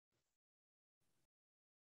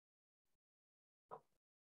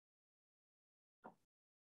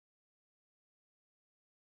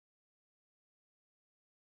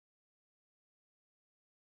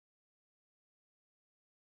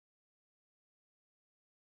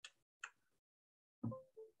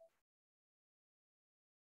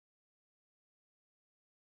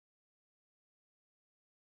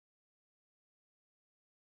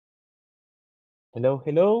Hello,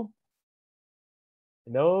 hello,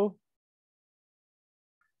 hello.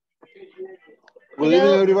 Good evening,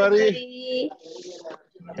 Hello, everybody. everybody.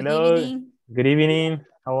 Good Hello. evening. Good evening.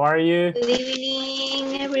 How are you? Good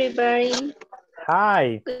evening, everybody.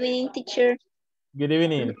 Hi. Good evening, teacher. Good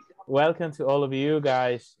evening. Welcome to all of you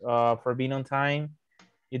guys for being on time.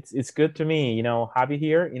 It's good to me, have you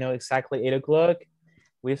here, exactly 8 o'clock.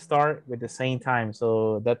 We start with the same time,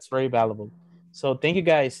 so that's very valuable. So thank you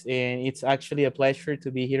guys, and it's actually a pleasure to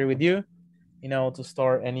be here with you, to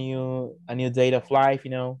start a new day of life,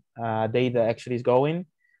 a day that actually is going,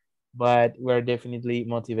 but we're definitely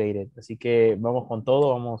motivated. Así que vamos con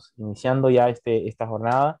todo, vamos iniciando ya esta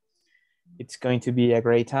jornada. It's going to be a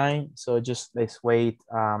great time. So just let's wait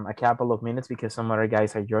a couple of minutes because some other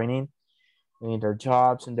guys are joining in their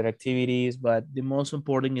jobs and their activities. But the most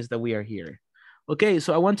important is that we are here. Okay,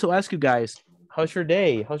 so I want to ask you guys, how's your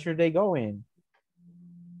day? How's your day going?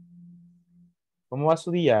 ¿Cómo va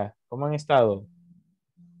su día? ¿Cómo han estado?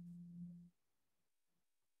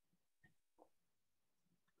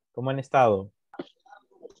 ¿Cómo han estado?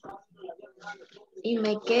 In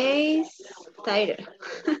my case, tired.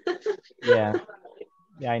 Yeah,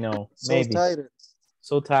 I know. So Maybe. tired.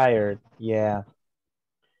 So tired. Yeah.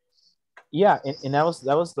 Yeah, and that was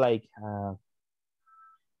like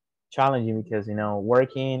challenging because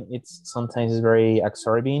working it's sometimes is very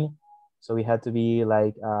absorbing, so we had to be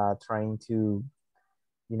like trying to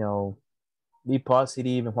be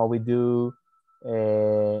positive in what we do,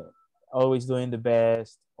 uh, always doing the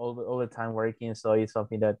best all the time working. So it's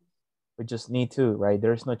something that we just need to, right?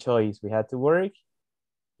 There's no choice, we had to work.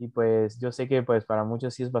 Y pues yo sé que pues para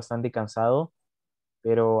muchos sí es bastante cansado,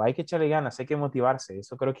 pero hay que echarle ganas, hay que motivarse,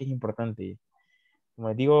 eso creo que es importante. Como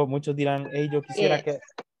les digo, muchos dirán, hey, yo quisiera Yes. que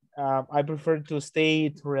I prefer to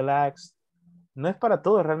stay, to relax. No es para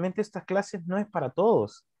todos, realmente estas clases no es para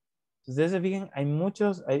todos. Ustedes se fijan, hay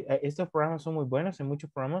muchos, estos programas son muy buenos, hay muchos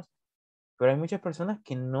programas, pero hay muchas personas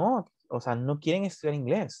que no, o sea, no quieren estudiar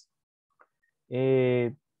inglés.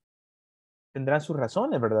 Tendrán sus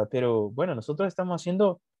razones, ¿verdad? Pero bueno, nosotros estamos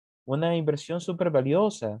haciendo una inversión súper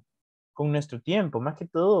valiosa con nuestro tiempo. Más que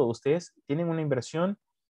todo, ustedes tienen una inversión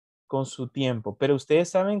con su tiempo, pero ustedes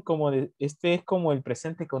saben cómo este es como el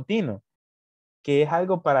presente continuo, que es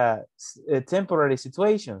algo para temporary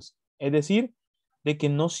situations, es decir, de que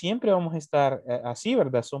no siempre vamos a estar así,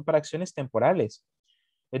 ¿verdad? Son para acciones temporales.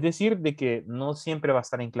 Es decir, de que no siempre va a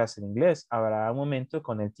estar en clase de inglés. Habrá un momento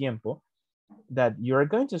con el tiempo that you are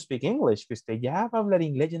going to speak English, que usted ya va a hablar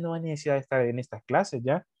inglés, ya no va a necesidad de estar en estas clases,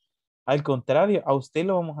 ya. Al contrario, a usted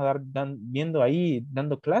lo vamos a dar viendo ahí,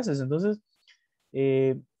 dando clases. Entonces,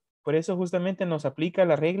 eh, por eso justamente nos aplica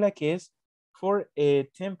la regla que es for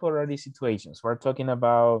temporary situations. We're talking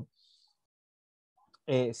about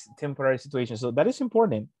temporary situations. So that is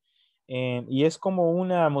important. Y es como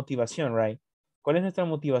una motivación, right? ¿Cuál es nuestra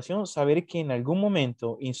motivación? Saber que en algún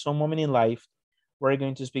momento, in some moment in life, we're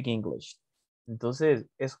going to speak English. Entonces,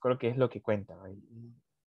 eso creo que es lo que cuenta, right?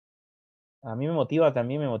 A mí me motiva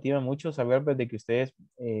también, me motiva mucho saber pues, de que ustedes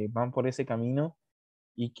van por ese camino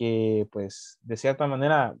y que pues de cierta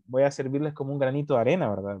manera voy a servirles como un granito de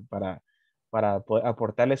arena, ¿verdad? Para poder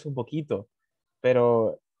aportarles un poquito,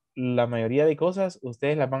 pero la mayoría de cosas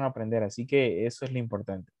ustedes las van a aprender, así que eso es lo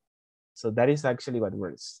importante. So that is actually what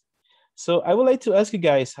works. So I would like to ask you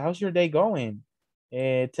guys, how's your day going?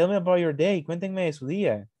 Tell me about your day, cuéntenme de su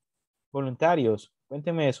día. Voluntarios,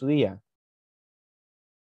 cuéntenme de su día.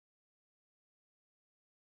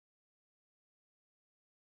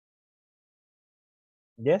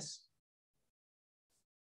 Yes?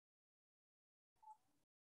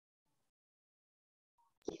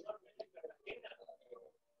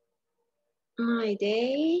 My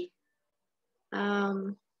day,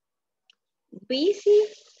 busy,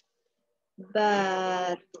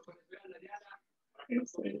 but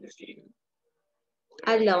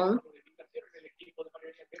alone.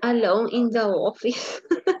 Alone in the office.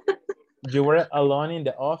 You were alone in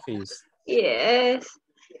the office. Yes.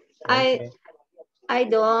 Okay. I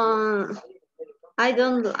don't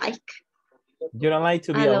like You don't like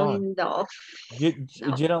to be alone alone. in the office.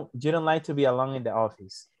 No. You don't like to be alone in the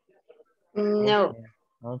office. No.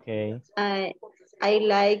 Okay. I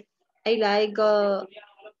like go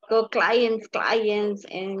clients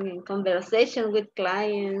and conversation with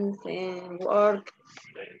clients and work.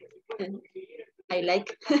 And I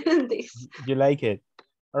like this. You like it.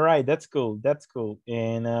 All right, that's cool. That's cool.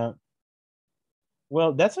 And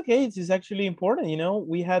well, that's okay. It's actually important,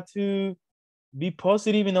 we had to be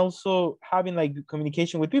positive and also having like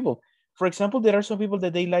communication with people. For example, there are some people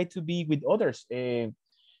that they like to be with others.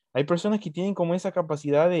 Hay personas que tienen como esa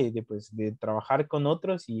capacidad pues, de trabajar con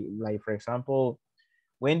otros y, like, for example,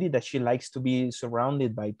 Wendy, that she likes to be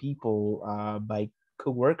surrounded by people, by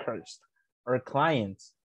coworkers or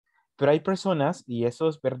clients. Pero hay personas, y eso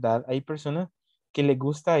es verdad, hay personas que les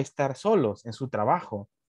gusta estar solos en su trabajo.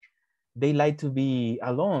 They like to be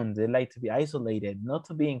alone. They like to be isolated, not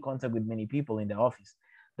to be in contact with many people in the office.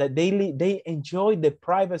 That they enjoy the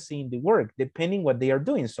privacy in the work, depending what they are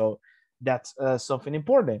doing. So that's something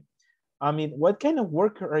important. I mean, what kind of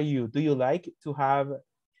worker are you? Do you like to have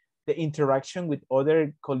the interaction with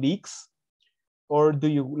other colleagues, or do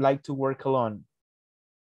you like to work alone?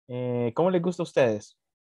 ¿Cómo les gusta a ustedes?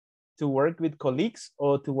 To work with colleagues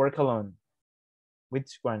or to work alone?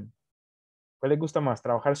 Which one? ¿Cuál les gusta más?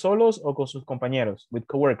 ¿Trabajar solos o con sus compañeros? With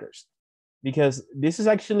coworkers? Because this is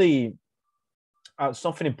actually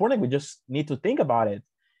something important. We just need to think about it.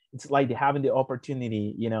 It's like having the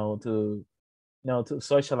opportunity, to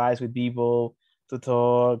socialize with people, to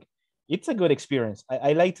talk. It's a good experience.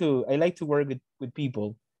 I like to work with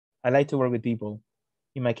people. I like to work with people.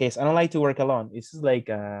 In my case, I don't like to work alone. This is like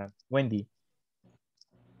Wendy.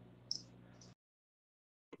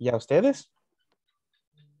 ¿Y a ustedes?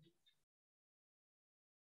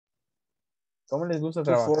 ¿Cómo les gusta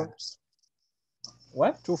Two trabajar? forms.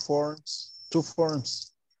 What? Two forms. Two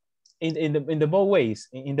forms. In the both ways.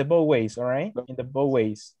 In the both ways, all right? In the both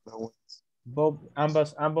ways.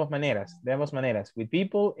 Ambas maneras. De ambas maneras. With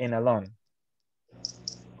people and alone.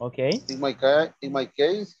 Okay. In my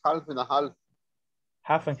case, half and a half.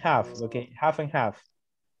 Half and half. Okay. Half and half.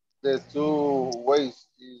 The two ways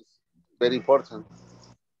is very important.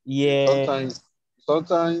 Yeah.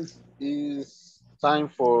 Sometimes is time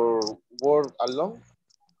for work alone,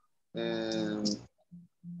 and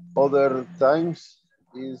other times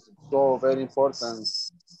is so very important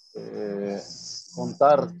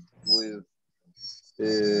contact with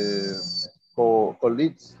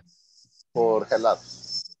colleagues for help.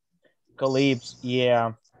 Colleagues,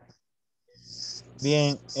 yeah.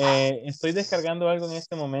 Bien, estoy descargando algo en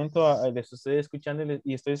este momento, les estoy escuchando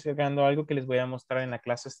y estoy descargando algo que les voy a mostrar en la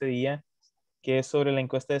clase este día, que es sobre la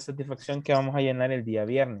encuesta de satisfacción que vamos a llenar el día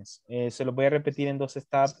viernes. Se lo voy a repetir en dos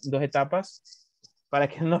etapas para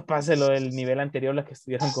que no nos pase lo del nivel anterior, los que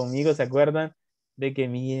estuvieron conmigo, ¿se acuerdan? De que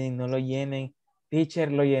miren, no lo llenen.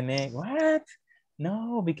 Teacher, lo llené. What?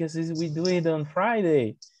 No, because we do it on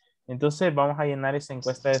Friday. Entonces vamos a llenar esa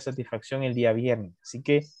encuesta de satisfacción el día viernes. Así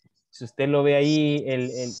que si usted lo ve ahí,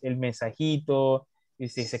 el mensajito, y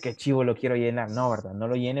usted dice que chivo lo quiero llenar, no, ¿verdad? No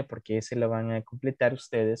lo llene porque ese lo van a completar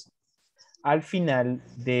ustedes al final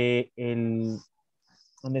en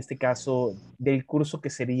este caso, del curso que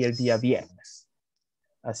sería el día viernes.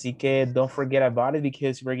 Así que don't forget about it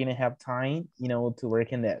because we're going to have time, to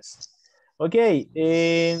work in this. Okay.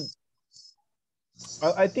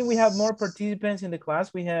 I think we have more participants in the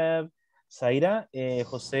class. We have Zaira,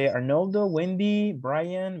 Jose Arnoldo, Wendy,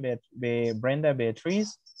 Brian, Brenda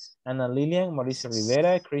Beatriz, Ana Lilian, Mauricio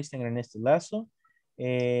Rivera, Cristian Ernesto Lazo,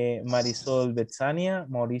 Marisol Betzania,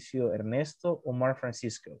 Mauricio Ernesto, Omar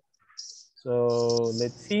Francisco. So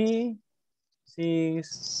let's see,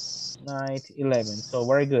 6, 9, 11. So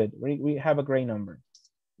very good. We have a great number.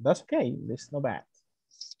 That's okay. That's not bad.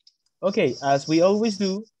 Okay, as we always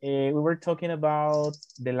do, we were talking about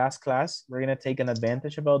the last class. We're going to take an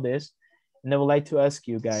advantage about this. And I would like to ask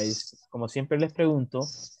you guys, como siempre les pregunto,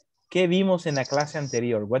 ¿qué vimos en la clase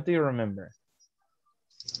anterior? What do you remember?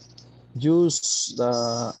 Just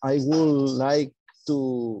I would like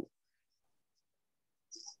to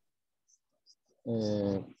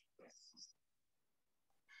el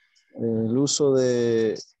uso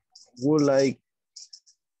de would like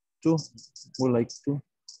to.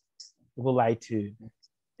 Would like to.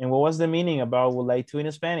 And what was the meaning about would like to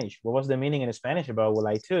in Spanish? What was the meaning in Spanish about would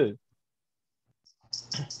like to?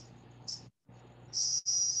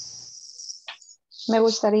 Me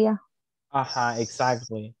gustaría. Ajá,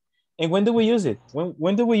 exactly. And when do we use it?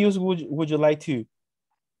 When do we use would you like to?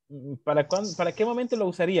 ¿Para qué momento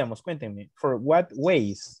lo usaríamos? Cuéntenme. For what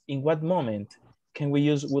ways, in what moment can we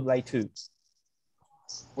use would like to?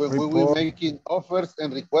 When we will making offers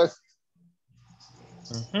and requests.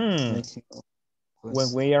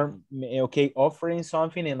 When we are, okay, offering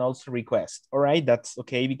something and also request. All right, that's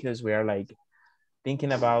okay because we are like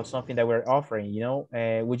thinking about something that we're offering,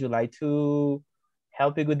 would you like to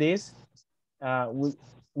help me with this?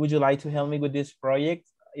 Would you like to help me with this project?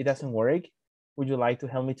 It doesn't work. Would you like to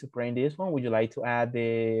help me to print this one? Would you like to add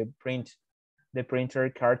the printer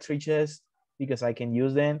cartridges because I can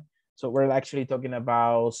use them? So we're actually talking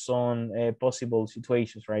about some possible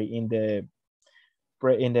situations, right? In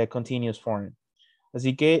the continuous form.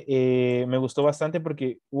 Así que me gustó bastante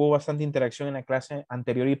porque hubo bastante interacción en la clase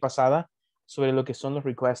anterior y pasada sobre lo que son los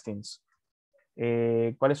requestings.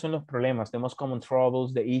 ¿Cuáles son los problemas? The most common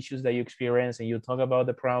troubles, the issues that you experience, and you talk about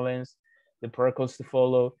the problems, the protocols to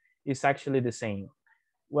follow. It's actually the same.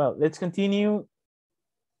 Well, let's continue.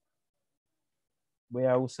 Voy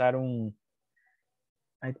a usar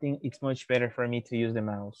I think it's much better for me to use the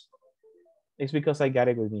mouse. It's because I got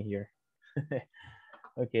it with me here.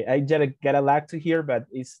 Okay, I got a lag to here, but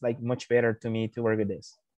it's like much better to me to work with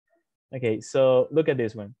this. Okay, so look at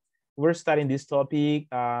this one. We're starting this topic.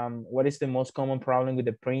 What is the most common problem with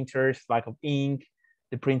the printers? Lack of ink,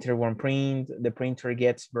 the printer won't print, the printer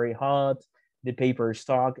gets very hot, the paper is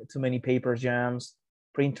stuck, too many paper jams,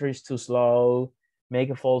 printer is too slow, make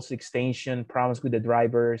a false extension, problems with the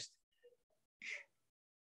drivers,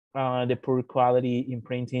 the poor quality in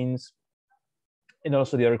printings. And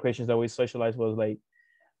also the other questions that we socialized was like,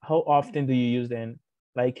 how often do you use them?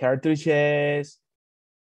 Like cartridges,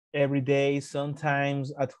 every day,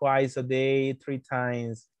 sometimes twice a day, 3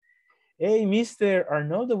 times. Hey, Mr.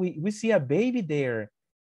 Arnoldo, we see a baby there.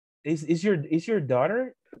 Is your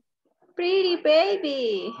daughter? Pretty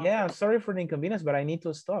baby. Yeah, sorry for the inconvenience, but I need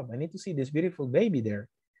to stop. I need to see this beautiful baby there.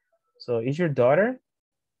 So is your daughter?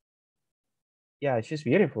 Yeah, she's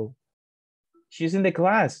beautiful. She's in the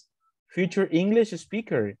class. Future English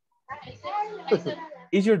speaker.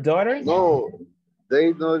 Is your daughter? No,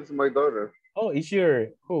 they know it's my daughter. Oh, is your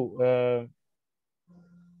who?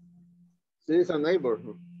 She's a neighbor.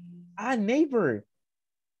 Neighbor.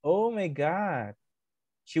 Oh my God.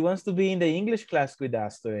 She wants to be in the English class with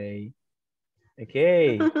us today.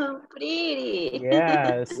 Okay. Pretty.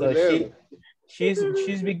 Yeah, so Live.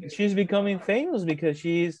 she's becoming famous because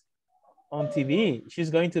she's on TV. She's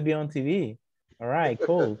going to be on TV. All right,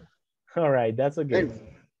 cool. All right, that's okay. Thanks.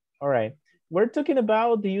 All right. We're talking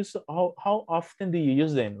about the use of how often do you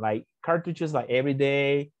use them? Like cartridges like every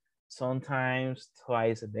day, sometimes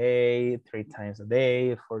twice a day, 3 times a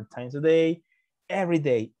day, 4 times a day, every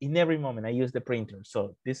day, in every moment I use the printer.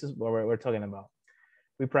 So this is what we're talking about.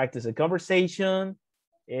 We practice a conversation,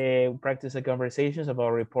 we practice the conversations about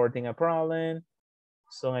reporting a problem,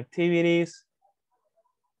 some activities.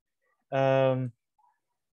 And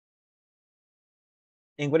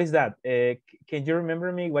what is that? Can you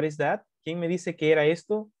remember me? What is that? ¿Quién me dice que era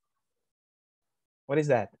esto? What is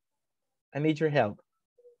that? I need your help.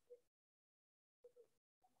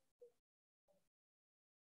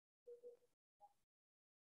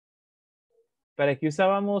 ¿Para qué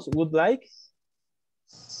usábamos would like?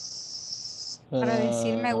 Para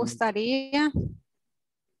decir me gustaría.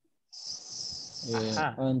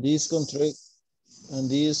 And this contraction.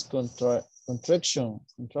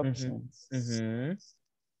 Mm-hmm.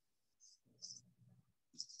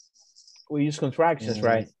 We use contractions,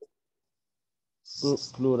 right?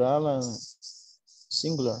 Plural and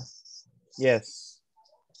singular. Yes,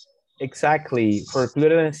 exactly. For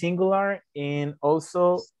plural and singular, and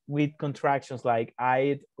also with contractions like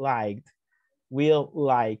I'd liked, will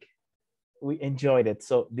like, we enjoyed it.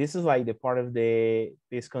 So this is like the part of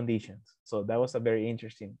these conditions. So that was a very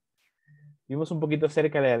interesting. Vimos un poquito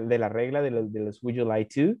acerca de la regla de los would you like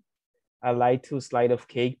to? I'd like to slide of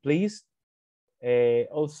cake, please.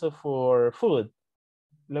 Also for food.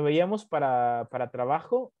 Lo veíamos para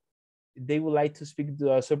trabajo. They would like to speak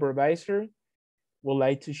to a supervisor. Would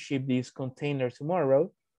like to ship this container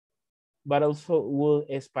tomorrow. But also will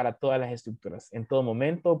es para todas las estructuras. En todo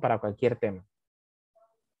momento, para cualquier tema.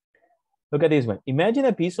 Look at this one. Imagine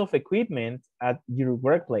a piece of equipment at your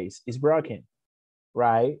workplace is broken,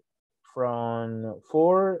 right? From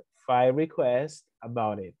 4, 5 requests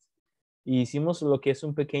about it. Y hicimos lo que es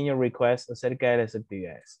un pequeño request acerca de las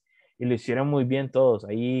actividades. Y lo hicieron muy bien todos.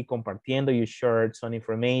 Ahí compartiendo, you shared some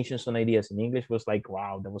information, some ideas in English. Was like,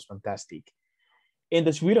 wow, that was fantastic. And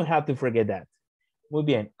we don't have to forget that. Muy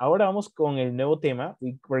bien. Ahora vamos con el nuevo tema.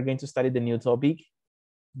 We're going to study the new topic.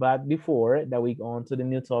 But before that we go on to the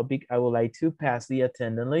new topic, I would like to pass the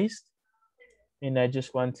attendance list. And I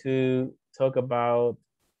just want to talk about,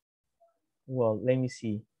 well, let me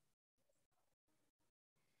see.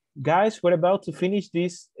 Guys, we're about to finish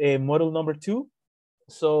this model number 2.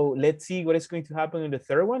 So let's see what is going to happen in the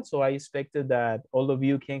third one. So I expected that all of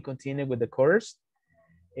you can continue with the course.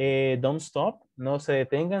 Don't stop, no se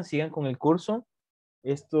detengan, sigan con el curso.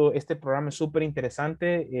 Este programa es súper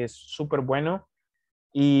interesante, es súper bueno.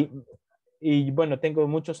 Y bueno, tengo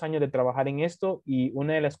muchos años de trabajar en esto y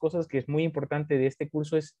una de las cosas que es muy importante de este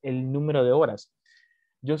curso es el número de horas.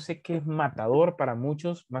 Yo sé que es matador para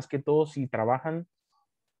muchos, más que todo si trabajan,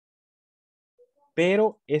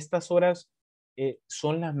 pero estas horas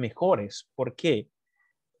son las mejores. ¿Por qué?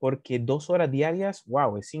 porque 2 horas diarias,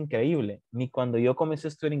 wow, es increíble. Ni cuando yo comencé a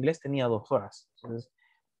estudiar inglés tenía 2 horas. Entonces,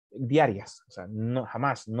 diarias, o sea, no,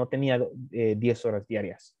 jamás, no tenía 10 horas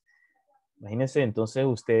diarias. Imagínense, entonces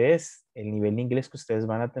ustedes, el nivel de inglés que ustedes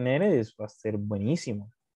van a tener va a ser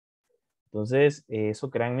buenísimo. Entonces, eso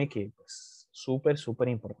créanme que pues, súper, súper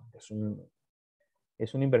importante.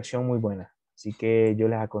 Es una inversión muy buena. Así que yo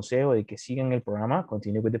les aconsejo de que sigan el programa,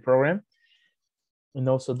 continue with the program, and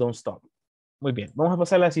also don't stop. Muy bien, vamos a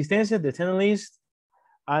pasar a la asistencia de attendance list.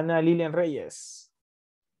 Ana Lilian Reyes.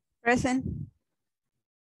 Present.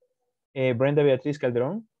 Brenda Beatriz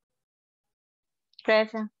Calderón.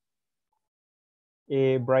 Present.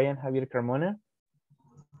 Brian Javier Carmona.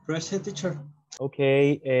 Present, teacher. Ok,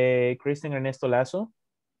 Cristian Ernesto Lazo.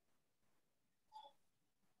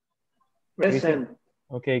 Present.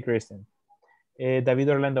 Ok, Cristian.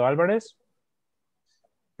 David Orlando Álvarez.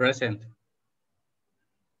 Present.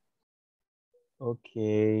 Ok.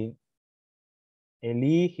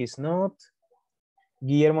 Eli, he's not.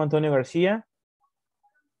 Guillermo Antonio García.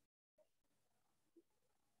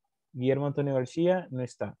 Guillermo Antonio García no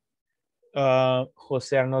está.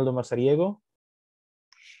 José Arnoldo Mazariego.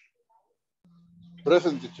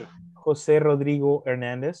 Present, teacher. José Rodrigo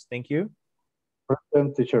Hernández, thank you.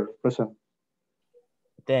 Present, teacher. Present.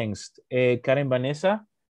 Thanks. Karen Vanessa.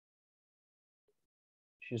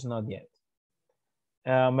 She's not yet.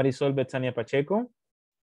 Marisol Betania Pacheco.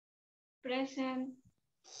 Present.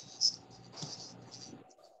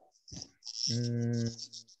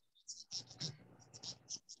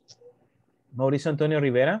 Mauricio Antonio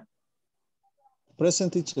Rivera.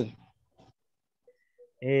 Present, teacher.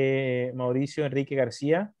 Mauricio Enrique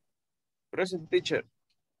García. Present, teacher.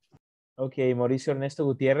 Ok, Mauricio Ernesto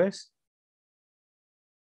Gutiérrez.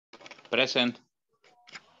 Present.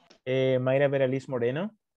 Mayra Veraliz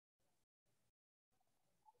Moreno.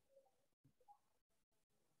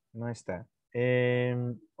 No está.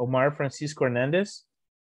 Omar Francisco Hernández.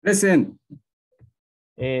 Present.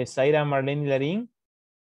 Zaira Marlene Larín.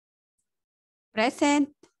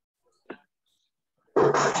 Present.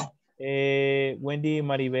 Wendy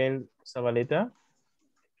Maribel Zabaleta.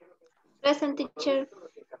 Present, teacher.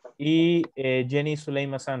 Y Jenny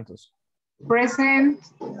Zuleima Santos. Present.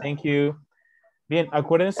 Thank you. Bien,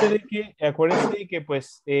 acuérdense de que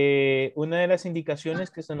pues una de las indicaciones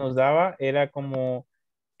que se nos daba era como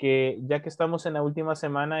que ya que estamos en la última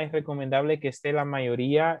semana es recomendable que esté la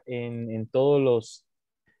mayoría en todas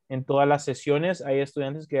las sesiones. Hay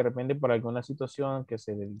estudiantes que de repente por alguna situación que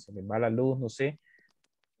se les va la luz, no sé,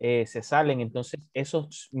 se salen. Entonces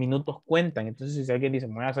esos minutos cuentan. Entonces si alguien dice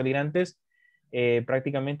me voy a salir antes,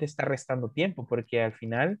 prácticamente está restando tiempo porque al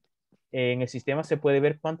final en el sistema se puede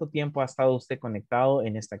ver cuánto tiempo ha estado usted conectado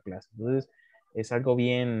en esta clase. Entonces, es algo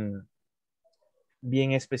bien,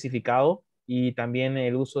 bien especificado y también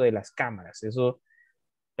el uso de las cámaras. Eso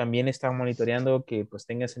también está monitoreando que pues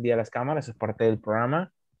tenga encendidas las cámaras, es parte del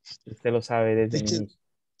programa. Usted lo sabe desde el inicio.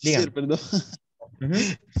 Teacher, Dígame. perdón. Ujú.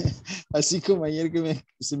 Así como ayer que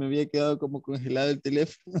se me había quedado como congelado el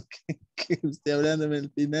teléfono, que usted hablándome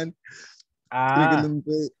al final. Ah,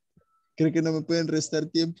 Creo que no me pueden restar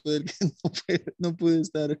tiempo del que no pude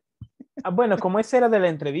estar. bueno, como ese era de la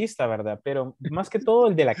entrevista, ¿verdad? Pero más que todo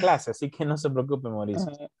el de la clase, así que no se preocupe,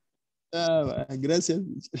 Mauricio. Gracias.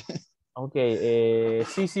 Ok,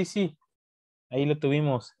 sí, sí, sí. Ahí lo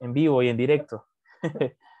tuvimos en vivo y en directo.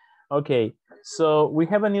 Okay, so we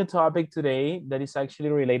have a new topic today that is actually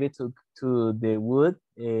related to the wood.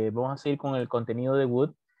 Vamos a seguir con el contenido de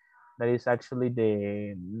wood. That is actually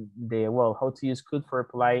well, how to use could for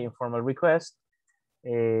polite informal request.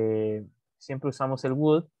 Siempre usamos el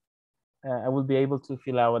would. I will be able to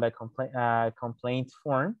fill out a complaint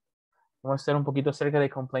form. Vamos a estar un poquito acerca de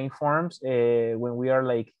complaint forms when we are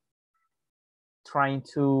like trying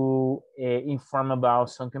to inform about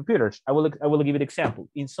some computers. I will give an example.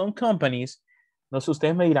 In some companies, no sé,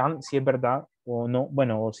 ustedes me dirán si es verdad o no,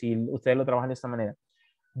 bueno, o si ustedes lo trabajan de esta manera.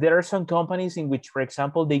 There are some companies in which, for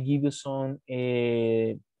example, they give you some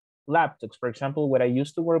laptops. For example, where I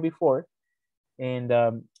used to work before, and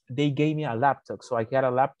they gave me a laptop. So I got a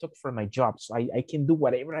laptop for my job. So I can do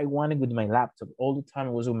whatever I wanted with my laptop. All the time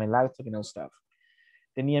I was with my laptop and all stuff.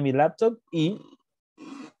 Tenía mi laptop y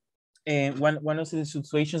one of the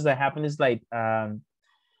situations that happened is like,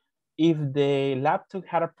 if the laptop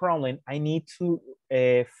had a problem, I need to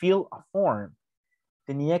fill a form.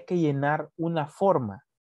 Tenía que llenar una forma.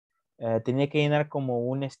 Tenía que llenar como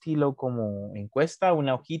un estilo como encuesta,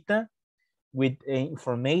 una hojita with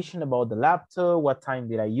information about the laptop, what time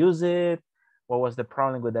did I use it, what was the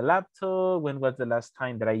problem with the laptop, when was the last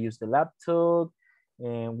time that I used the laptop,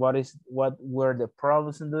 and what were the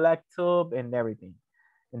problems in the laptop and everything.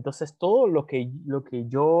 Entonces, todo lo que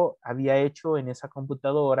yo había hecho en esa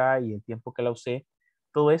computadora y el tiempo que la usé,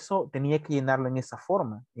 todo eso tenía que llenarlo en esa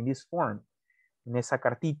forma, en this form, en esa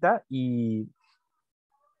cartita, y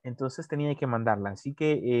entonces tenía que mandarla. Así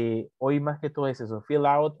que hoy más que todo es eso, fill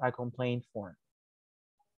out a complaint form.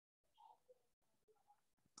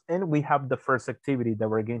 And we have the first activity that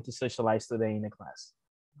we're going to socialize today in the class.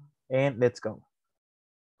 And let's go.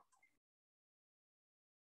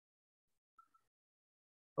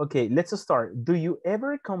 Okay, let's start. Do you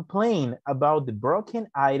ever complain about the broken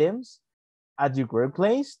items at your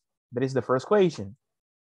workplace? That is the first question.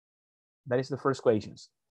 That is the first questions.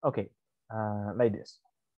 Okay, like this.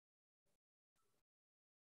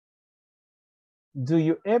 Do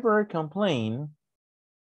you ever complain?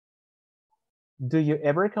 Do you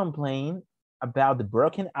ever complain about the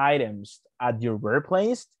broken items at your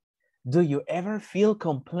workplace? Do you ever fill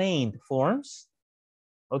complaint forms?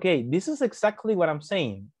 Okay, this is exactly what I'm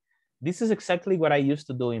saying. This is exactly what I used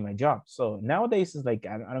to do in my job. So nowadays it's like,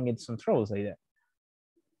 I don't get some troubles like that.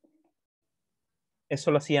 Eso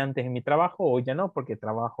lo hacía antes en mi trabajo, hoy ya no, porque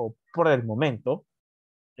trabajo por el momento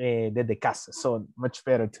desde casa. So much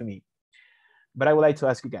better to me. But I would like to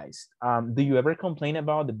ask you guys, do you ever complain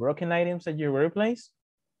about the broken items at your workplace?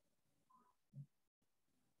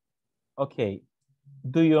 Okay.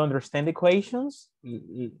 Do you understand the equations?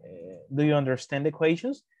 Do you understand the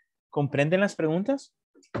equations? ¿Comprenden las preguntas?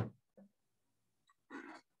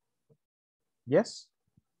 Yes?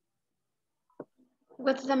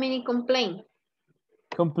 What's the meaning complaint?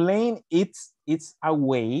 Complain, it's a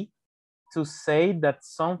way to say that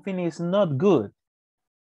something is not good.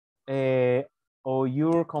 Or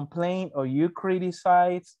you complain or you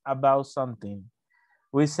criticize about something.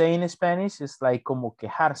 We say in Spanish, it's like como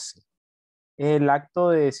quejarse. El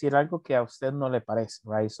acto de decir algo que a usted no le parece,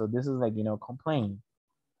 right? So this is like, complain.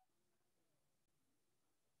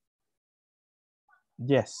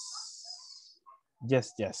 Yes.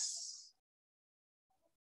 Yes, yes.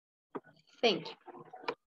 Thank you.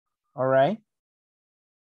 All right.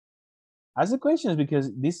 Ask the questions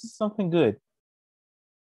because this is something good.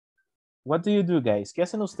 What do you do, guys? ¿Qué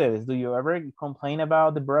hacen ustedes? Do you ever complain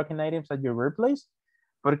about the broken items at your workplace?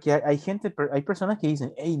 Porque hay personas que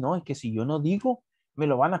dicen, hey, no, es que si yo no digo, me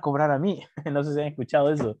lo van a cobrar a mí. No sé si han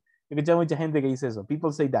escuchado eso. He escuchado mucha gente que dice eso.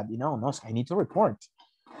 People say that, no, I need to report.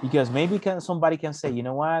 Because maybe somebody can say, you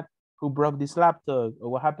know what? Who broke this laptop?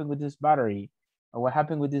 Or what happened with this battery? Or what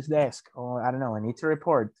happened with this desk? Or I don't know, I need to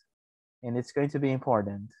report. And it's going to be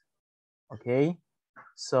important. Okay?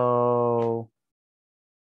 So...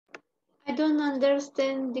 I don't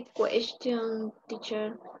understand the question,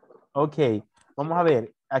 teacher. Ok, vamos a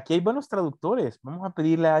ver. Aquí hay buenos traductores. Vamos a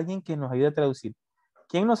pedirle a alguien que nos ayude a traducir.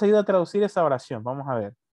 ¿Quién nos ayuda a traducir esa oración? Vamos a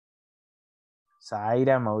ver.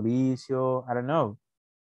 Zaira, Mauricio, I don't know.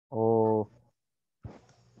 O...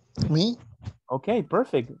 ¿Me? Ok,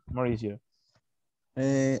 perfect, Mauricio.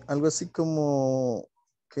 Algo así como,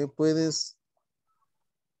 ¿qué puedes,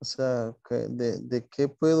 o sea, de qué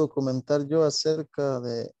puedo comentar yo acerca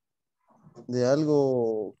de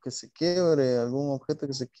algo que se quiebre, algún objeto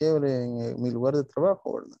que se quiebre en mi lugar de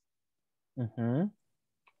trabajo, ¿verdad?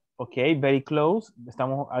 Ok, very close.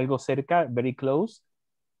 Estamos algo cerca, very close.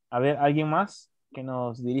 A ver, ¿alguien más que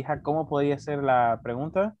nos dirija cómo podría ser la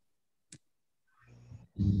pregunta?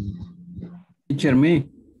 Teacher, me.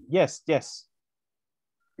 Yes, yes.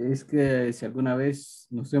 Es que si alguna vez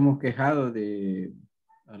nos hemos quejado de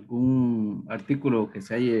algún artículo que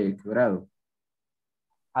se haya quebrado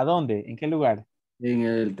 ¿A dónde? ¿En qué lugar? en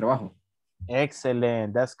el trabajo.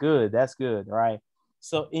 Excellent. That's good. That's good. All right.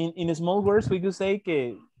 So in small words, we could say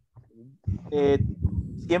que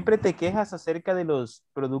siempre te quejas acerca de los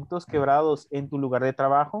productos quebrados en tu lugar de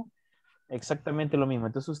trabajo. Exactamente lo mismo.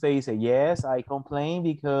 Entonces usted dice, yes, I complain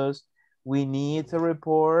because we need to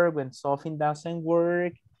report when something doesn't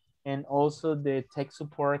work and also the tech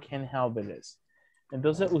support can help with this.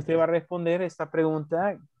 Entonces usted va a responder esta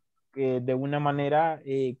pregunta de una manera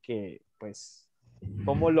que, pues,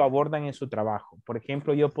 ¿cómo lo abordan en su trabajo? Por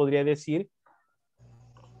ejemplo, yo podría decir,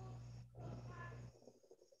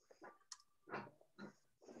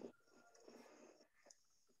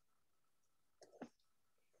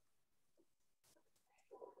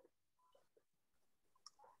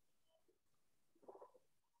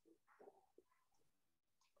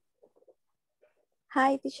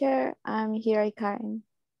 Hi, teacher. I'm here, Karen.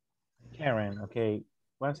 Karen, okay.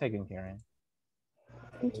 1 second, Karen.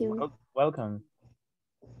 Thank you. Welcome.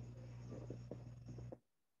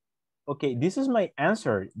 Okay, this is my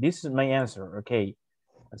answer. This is my answer, okay.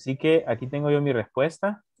 Así que aquí tengo yo mi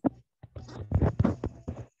respuesta.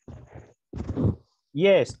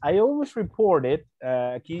 Yes, I always report it.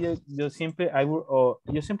 Aquí yo siempre,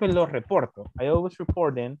 yo siempre lo reporto. I always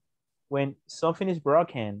report them when something is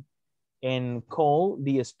broken and call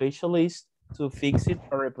the specialist to fix it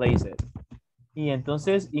or replace it. Y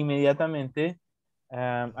entonces inmediatamente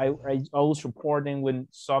I always report them when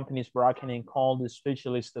something is broken and call the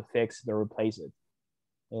specialist to fix it or replace it.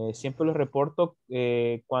 Siempre lo reporto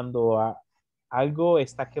cuando algo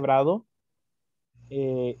está quebrado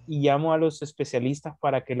y llamo a los especialistas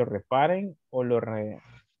para que lo reparen o lo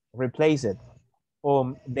replace it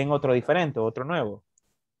o den otro diferente, otro nuevo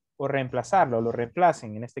o reemplazarlo, lo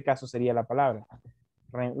reemplacen, en este caso sería la palabra,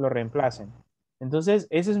 lo reemplacen. Entonces,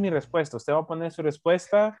 esa es mi respuesta. Usted va a poner su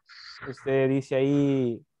respuesta, usted dice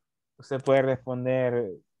ahí, usted puede responder,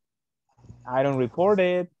 I don't report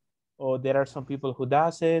it, or there are some people who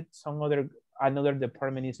does it, another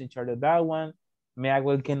department is in charge of that one, me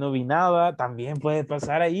hago el que no vi nada, también puede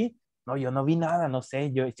pasar ahí, no, yo no vi nada, no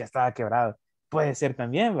sé, yo ya estaba quebrado, puede ser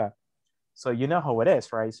también, va. So you know how it is,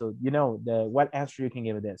 right? So you know what answer you can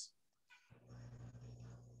give this.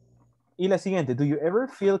 Y la siguiente, do you ever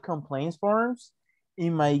fill complaints forms?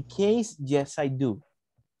 In my case, yes, I do.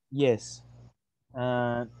 Yes.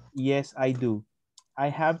 Yes, I do. I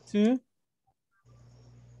have to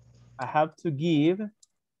give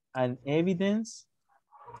an evidence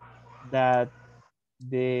that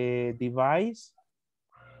the device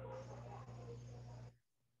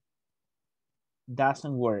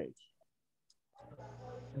doesn't work.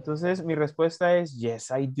 Entonces, mi respuesta es, yes,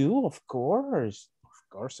 I do, of course. Of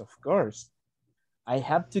course, of course. I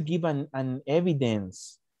have to give an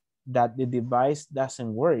evidence that the device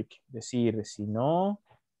doesn't work. Decir, si no,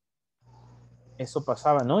 eso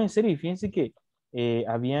pasaba. No, en serio, fíjense que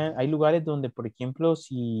hay lugares donde, por ejemplo,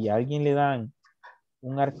 si a alguien le dan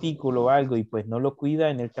un artículo o algo y pues no lo cuida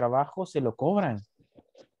en el trabajo, se lo cobran.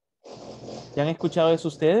 ¿Ya han escuchado eso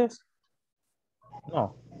ustedes?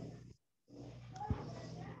 No.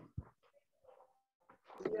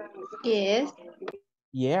 Yes.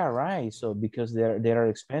 Yeah, right. So, because there are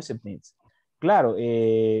expensive needs. Claro,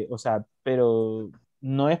 o sea, pero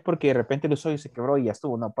no es porque de repente el usuario se quebró y ya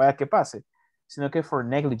estuvo, no, puede que pase, sino que por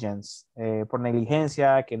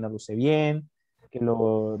negligencia, que no lo use bien, que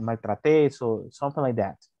lo maltraté, so something like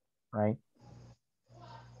that, right?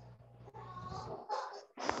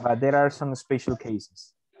 But there are some special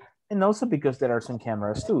cases. And also because there are some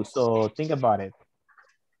cameras too, so think about it.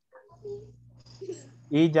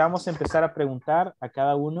 Y ya vamos a empezar a preguntar a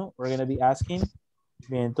cada uno. We're going to be asking.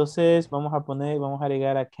 Bien, entonces vamos a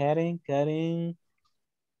agregar a Karen. Karen.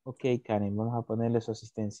 Ok, Karen, vamos a ponerle su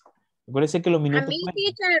asistencia. Acuérdense que los A minutos... mí,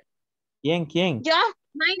 teacher. ¿Quién? Yo,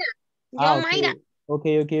 Mayra. Ah, Yo, ok.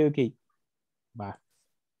 Mayra. Ok. Va.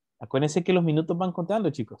 Acuérdense que los minutos van contando,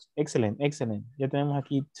 chicos. Excelente. Ya tenemos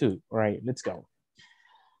aquí 2. All right, let's go.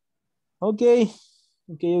 Ok.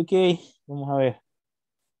 Vamos a ver.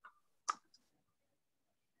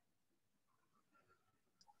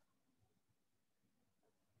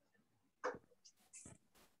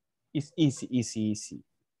 It's easy.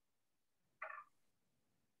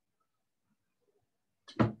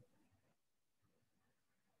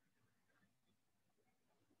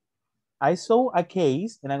 I saw a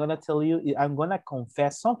case, and I'm going to tell you, I'm going to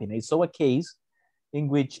confess something. I saw a case in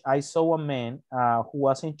which I saw a man who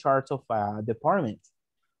was in charge of a department.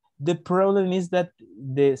 The problem is that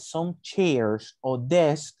some chairs or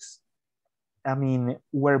desks,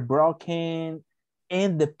 were broken.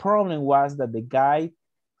 And the problem was that the guy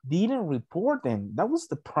didn't report them. That was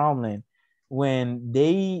the problem. When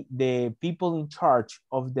the people in charge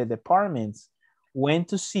of the departments went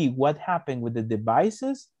to see what happened with the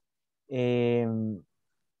devices, there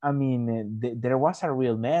was a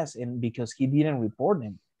real mess, and because he didn't report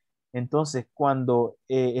them. Entonces, cuando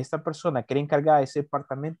esta persona que era encargada de ese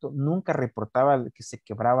departamento nunca reportaba que se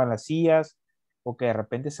quebraban las sillas o que de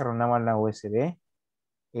repente se ronaban la USB,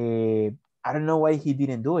 I don't know why he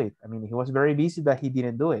didn't do it. He was very busy that he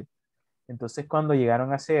didn't do it. Entonces, cuando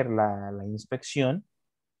llegaron a hacer la inspección,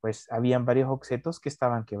 pues habían varios objetos que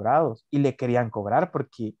estaban quebrados y le querían cobrar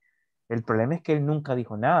porque el problema es que él nunca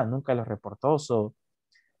dijo nada, nunca los reportó. So,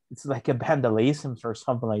 it's like a vandalism or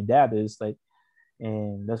something like that. It's like,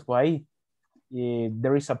 and that's why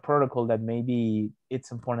there is a protocol that maybe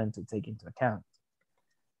it's important to take into account.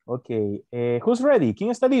 Okay, who's ready? ¿Quién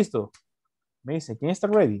está listo? Me dice, ¿quién está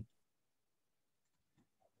ready?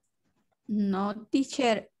 No,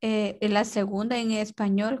 teacher, la segunda en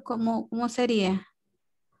español, ¿cómo sería?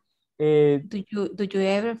 Do you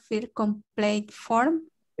ever fill complete form?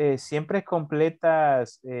 Siempre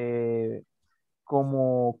completas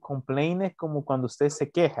como complaint, como cuando usted se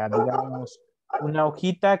queja, digamos, Una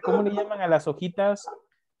hojita, ¿cómo le llaman a las hojitas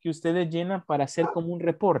que ustedes llenan para hacer como un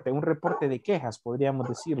reporte de quejas, podríamos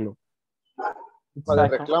decirlo? It's Para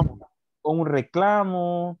el like reclamo. o un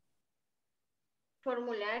reclamo,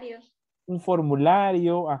 Formularios. un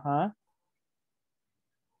formulario, ajá.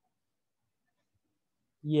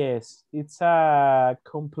 Yes, it's a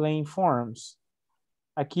complaint forms.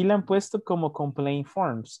 Aquí le han puesto como complaint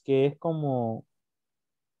forms, que es como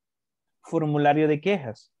formulario de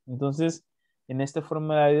quejas. Entonces, en este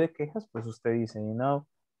formulario de quejas, pues usted dice, you know,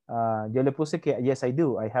 yo le puse que, yes, I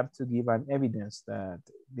do. I have to give an evidence that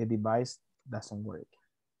the device doesn't work.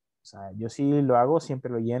 O sea, yo sí lo hago,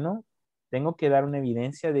 siempre lo lleno. Tengo que dar una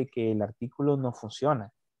evidencia de que el artículo no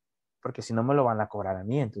funciona, porque si no me lo van a cobrar a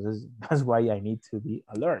mí. Entonces, that's why I need to be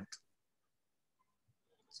alert.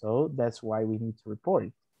 So, that's why we need to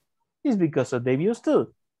report. It's because of the use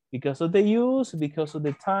too. Because of the use, because of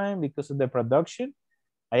the time, because of the production.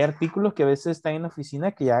 Hay artículos que a veces están en la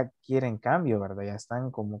oficina que ya quieren cambio, ¿verdad? Ya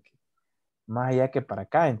están como que más allá que para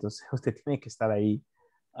acá. Entonces, usted tiene que estar ahí,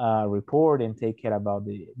 report and take care about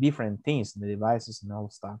the different things, the devices and all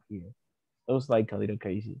stuff here. It was like a little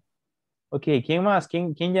crazy. Ok, ¿quién más?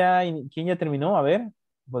 ¿Quién ya terminó? A ver,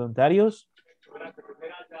 voluntarios.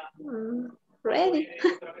 Ready.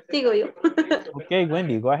 Digo yo. Ok,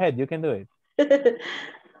 Wendy, go ahead, you can do it.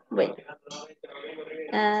 Bueno.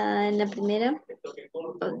 En la primera,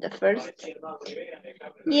 the first.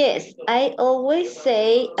 Yes, I always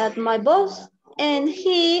say at my boss, and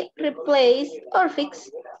he replace or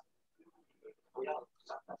fix.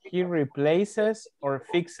 He replaces or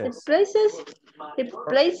fixes.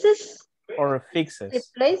 Replaces Or fixes.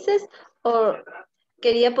 Replaces, o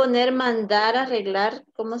quería poner mandar, arreglar,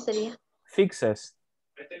 ¿cómo sería? Fixes.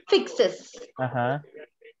 Fixes. Ajá.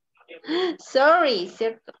 Sorry,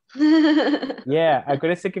 ¿cierto? Yeah,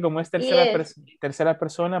 acuérdese que como es Yes. tercera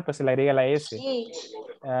persona, pues se le agrega la S.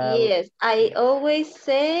 Yes, I always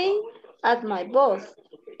say at my boss,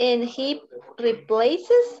 and he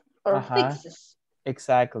replaces or fixes.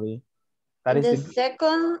 Exactly. That And is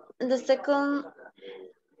the second,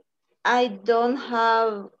 I don't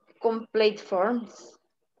have complete forms.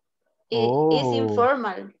 It's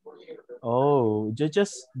informal. Oh, you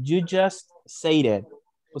just say that.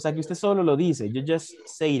 O sea, que usted solo lo dice. You just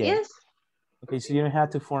say that. Yes. Okay, so you don't have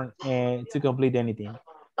to form to complete anything.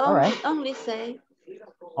 All right. Only say.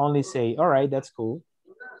 Only say. All right, that's cool.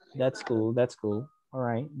 That's cool. That's cool. All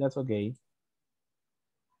right, that's okay.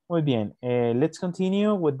 Muy bien. Let's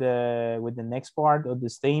continue with the next part of the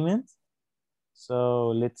statement.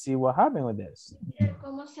 So let's see what happened with this.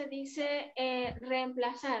 ¿Cómo se dice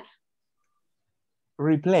reemplazar?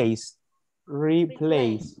 Replace.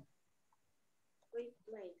 Replace.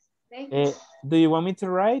 Replace. Do you want me to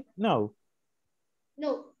write? No.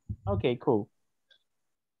 No. Okay, cool.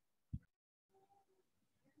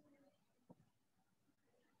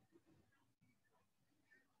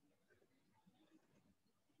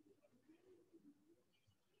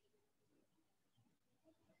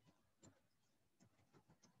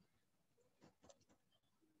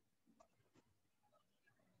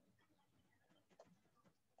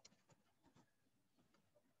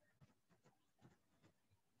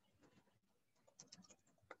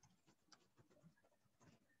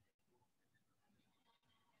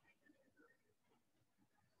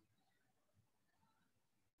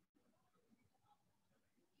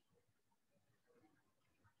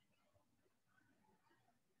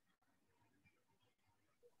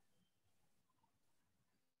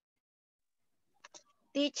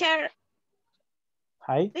 Teacher.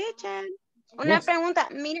 Hi. Teacher. Una Yes. pregunta.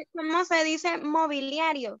 Mire cómo se dice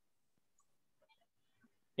mobiliario.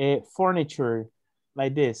 Furniture,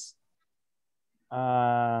 like this.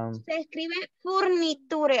 Se escribe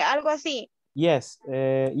furniture, algo así. Yes,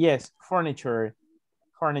 yes, furniture.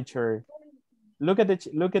 Look at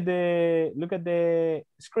the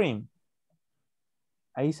screen.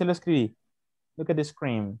 Ahí se lo escribí. Look at the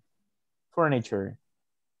screen. Furniture.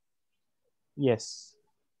 Yes.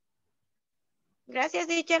 Gracias,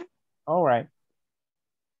 teacher. All right.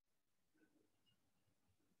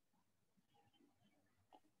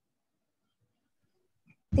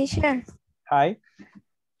 Teacher. Hi.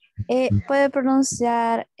 ¿Puede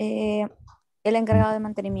pronunciar el encargado de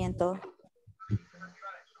mantenimiento?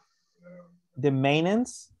 The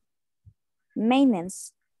maintenance.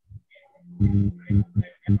 Maintenance.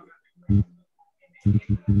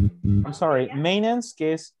 I'm sorry, maintenance,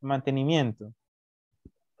 que es mantenimiento.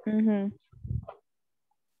 Mm-hmm.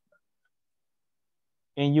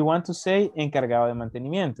 And you want to say encargado de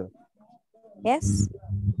mantenimiento. Yes.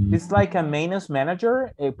 It's like a maintenance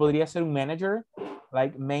manager. Podría ser un manager,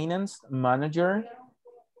 like maintenance manager.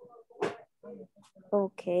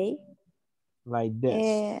 Okay. Like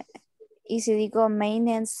this. ¿Y si digo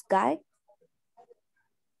maintenance guy?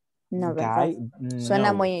 No, ¿verdad? Guy,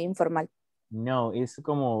 Suena no. muy informal. No, es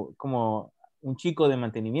como un chico de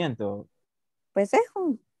mantenimiento. Pues es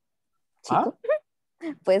un chico.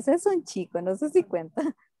 ¿Ah? Pues es un chico, no sé si cuenta.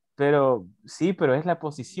 Pero sí, pero es la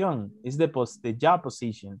posición. Es the job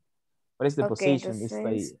position. What is the Ok, position? It's like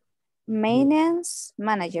entonces, maintenance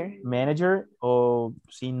manager. manager, o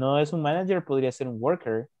si no es un manager, podría ser un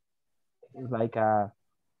worker. It's like a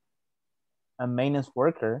maintenance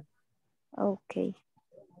worker. Ok.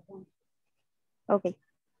 Ok.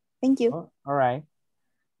 Thank you. Oh, all right.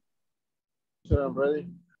 Sure, I'm ready.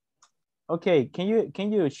 Okay,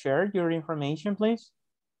 can you share your information, please?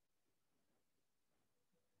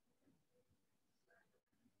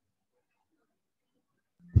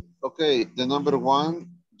 Okay, the number one,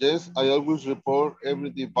 yes, I always report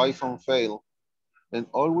every device on fail and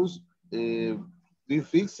always be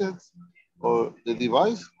fixed or the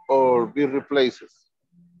device or be replaced.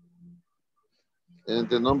 And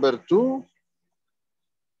the number two,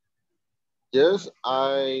 yes,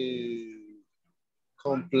 I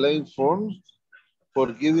complain forms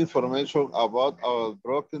for giving information about our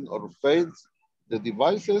broken or failed the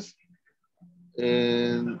devices,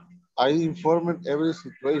 and I inform every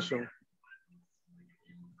situation.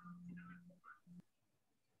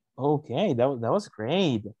 Okay, that was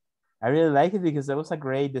great. I really like it because that was a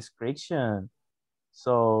great description.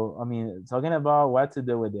 So, I mean, talking about what to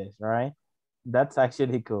do with this, right? That's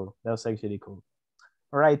actually cool. That was actually cool.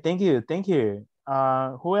 All right, thank you, thank you.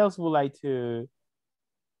 Who else would like to,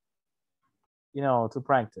 to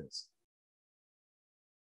practice?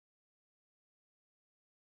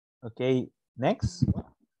 Okay, next.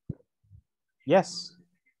 Yes.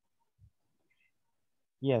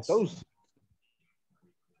 Yes. Toast.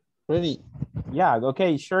 Ready? Yeah,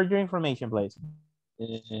 okay, share your information, please.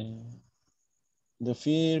 The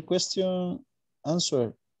first question,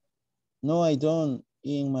 answer. No, I don't.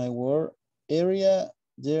 In my work area,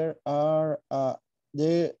 there are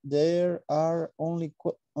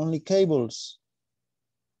only cables.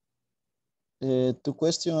 To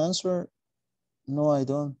question answer, no, I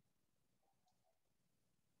don't.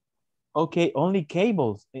 Okay, only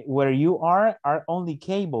cables. Where you are only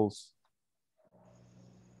cables.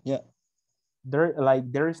 Yeah.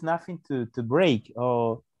 There is nothing to break,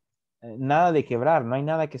 o nada de quebrar, no hay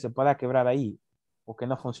nada que se pueda quebrar ahí o que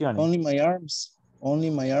no funcione. Only my arms. Only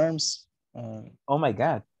my arms. Oh my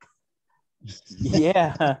God.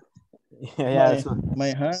 Yeah. Yeah.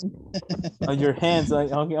 My hand. On your hands,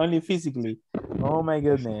 only physically. Oh my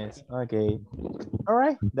goodness. Okay. All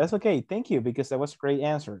right. That's okay. Thank you, because that was a great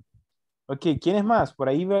answer. Okay. ¿Quién es más? Por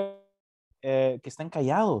ahí veo que están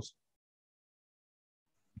callados.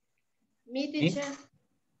 Me, teacher.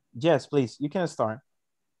 Yes, please. You can start.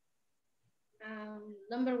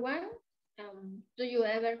 Number one, do you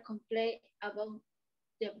ever complain about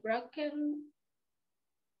the broken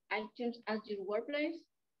items at your workplace?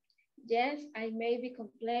 Yes, I maybe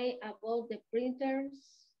complain about the printers,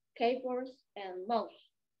 keyboards, and mouse.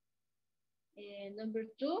 And number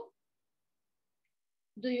two,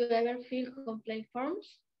 do you ever fill complaint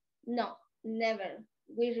forms? No, never.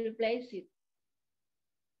 We replace it.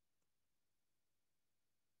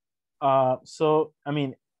 So, I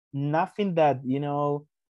mean, nothing that,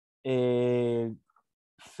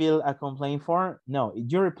 fill a complaint form. No,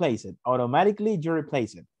 you replace it. Automatically, you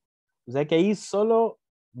replace it. O sea que ahí solo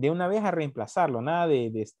de una vez a reemplazarlo, nada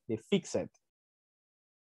de fix it.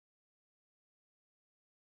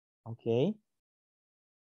 Okay.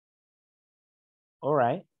 All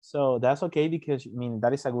right. So that's okay, because, I mean,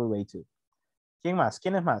 that is a good way too. ¿Quién más?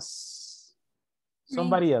 ¿Quién es más?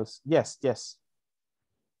 Somebody else. Yes, yes.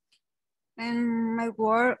 En my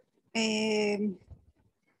work,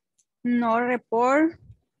 no report.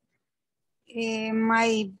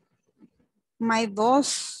 My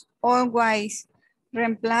boss always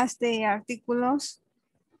reemplace the articles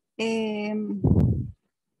item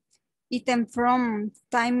from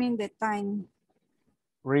time in the time.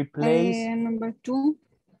 Replace. Number two.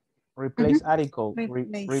 Replace article.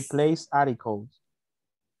 Replace articles.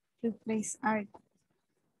 Replace article.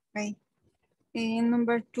 Okay.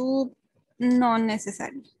 Number two, not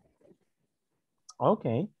necessary.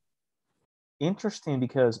 Okay. Interesting,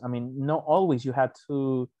 because, I mean, not always you have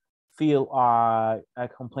to fill a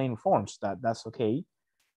complaint forms. That's okay.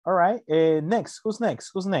 All right. Next. Who's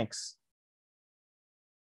next? Who's next?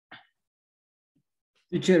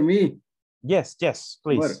 Teacher, me. Yes, yes,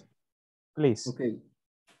 please. What? Please. Okay.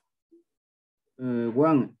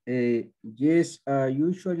 One, yes, I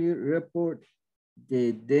usually report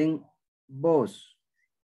the then boss.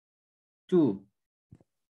 Two,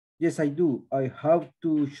 Yes, I do. I have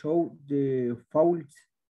to show the faults.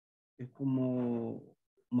 Es como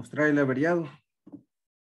mostrar el averiado.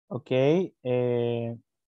 Okay.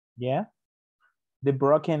 Yeah. The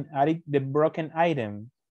broken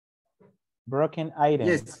item. Broken item.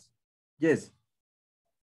 Yes. Yes.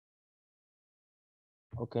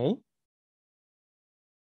 Okay.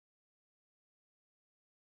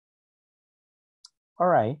 All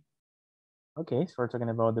right. Okay, so we're talking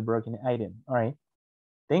about the broken item. All right.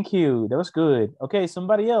 Thank you. That was good. Okay,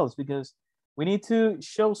 somebody else, because we need to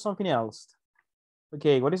show something else.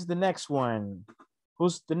 Okay, what is the next one?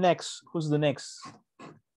 Who's the next? Who's the next?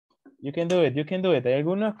 You can do it. You can do it. Hay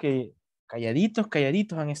algunos que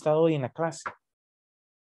calladitos han estado hoy en la clase.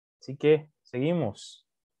 Así que seguimos.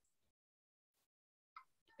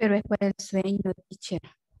 Pero es por el sueño, teacher.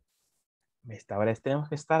 Esta hora tenemos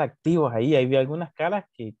que estar activos ahí. Hay algunas caras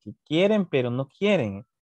que quieren, pero no quieren.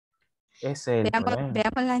 Ese es el problema.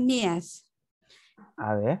 Veamos las mías.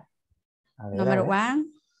 A ver. Number one.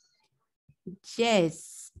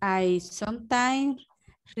 Yes, I sometimes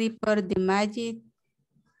report the magic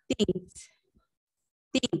things.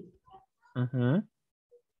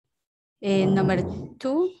 Number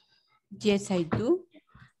two. Yes, I do.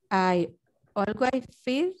 I always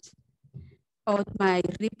fill out my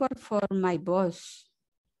report for my boss.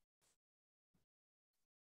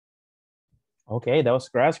 Okay, that was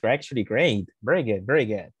actually great. Very good, very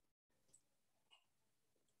good.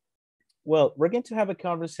 Well, we're going to have a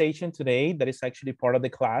conversation today that is actually part of the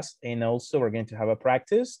class, and also we're going to have a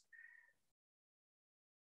practice.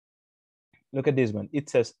 Look at this one. It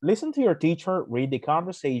says, listen to your teacher, read the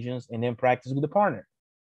conversations, and then practice with the partner.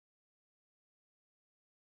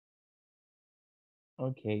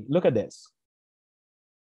 Okay, look at this.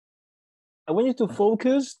 I want you to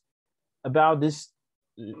focus about this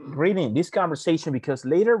reading, this conversation, because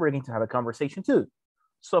later we're going to have a conversation too.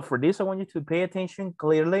 So for this, I want you to pay attention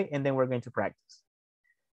clearly, and then we're going to practice.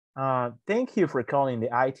 Thank you for calling the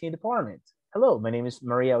IT department. Hello, my name is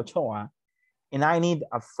Maria Ochoa, and I need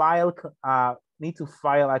to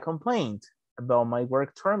file a complaint about my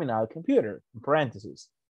work terminal computer, in parentheses.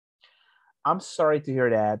 I'm sorry to hear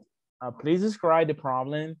that. Please describe the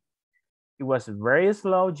problem. It was very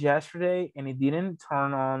slow yesterday, and it didn't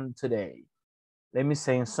turn on today. Let me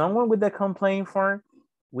send someone with the complaint form.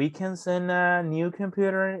 We can send a new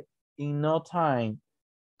computer in no time.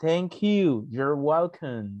 Thank you. You're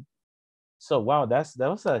welcome. So, wow, that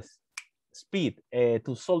was a speed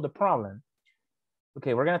to solve the problem.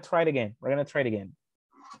 Okay, we're gonna try it again.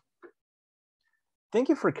 Thank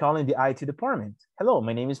you for calling the IT department. Hello,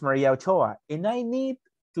 my name is Maria Ochoa, and I need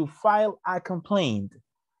to file a complaint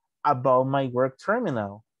about my work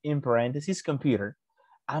terminal, in parentheses, computer.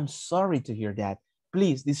 I'm sorry to hear that.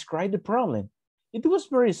 Please describe the problem. It was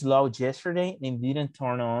very slow yesterday and didn't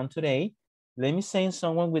turn on today. Let me send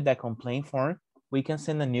someone with that complaint form. We can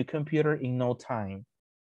send a new computer in no time.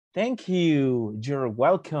 Thank you. You're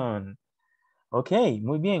welcome. Ok,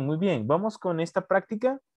 muy bien, muy bien. Vamos con esta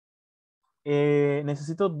práctica.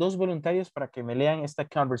 Necesito 2 voluntarios para que me lean esta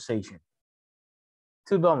conversation.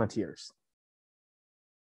 2 volunteers.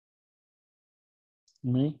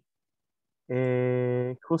 Me.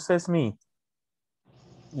 Who says me?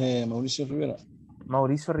 Mauricio Rivera.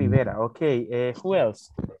 Mauricio Rivera, ok. Who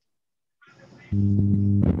else?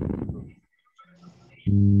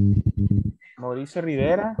 Mauricio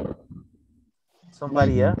Rivera.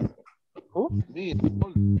 Somebody else? Who? Me.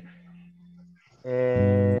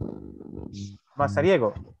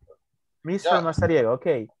 Mazariego. Mr. Yeah. Mazariego,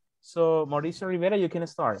 okay. So, Mauricio Rivera, you can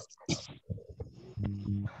start.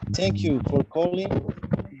 Thank you for calling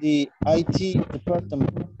the IT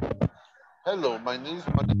department. Hello, my name is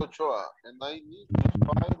Maria Ochoa, and I need to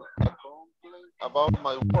file a complaint about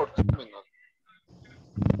my work terminal.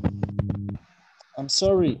 I'm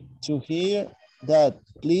sorry to hear that.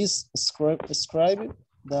 Please describe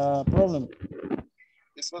the problem.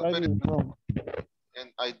 It was very slow,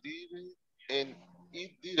 and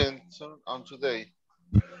it didn't turn on today.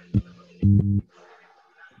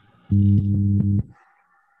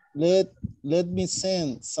 Let me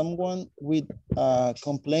send someone with a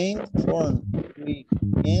complaint form. We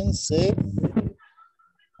can save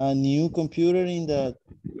a new computer in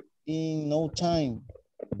no time.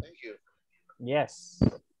 Thank you. Yes.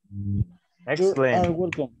 Excellent. You are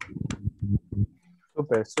welcome.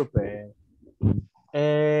 Super, super.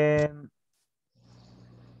 I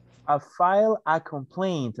file a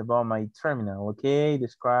complaint about my terminal, okay?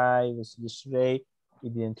 Describe was yesterday,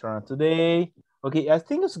 it didn't turn on today. Okay, I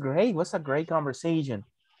think it's great. It was a great conversation.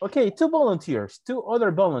 Okay, 2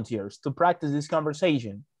 other volunteers to practice this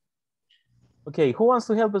conversation. Okay, who wants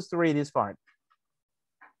to help us to read this part?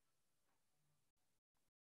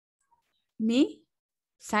 Me,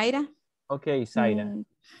 Zaira. Okay, Zaira.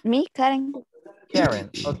 Me, Karen. Karen.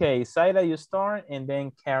 Okay, Zaira, you start, and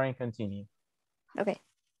then Karen continue. Okay.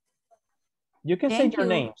 You can say your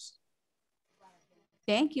names.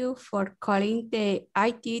 Thank you for calling the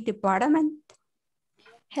IT department.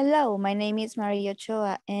 Hello, my name is Maria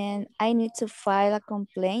Ochoa, and I need to file a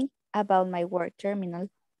complaint about my work terminal.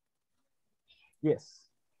 Yes.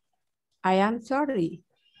 I am sorry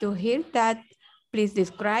to hear that. Please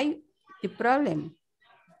describe the problem.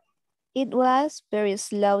 It was very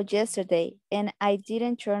slow yesterday, and I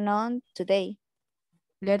didn't turn on today.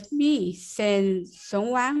 Let me send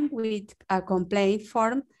someone with a complaint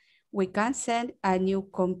form. We can send a new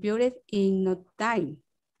computer in no time.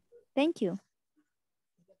 Thank you.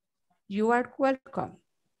 You are welcome.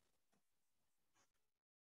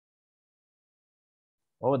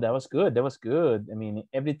 Oh, that was good. That was good. I mean,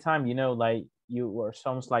 every time, you know, like you were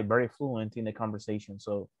sounds like very fluent in the conversation.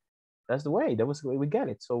 So that's the way. That was the way we get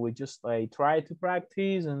it. So we just like try to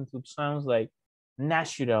practice and it sounds like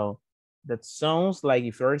natural. That sounds like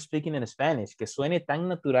if you're speaking in Spanish, que suene tan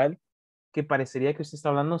natural que parecería que usted está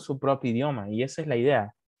hablando su propio idioma. Y esa es la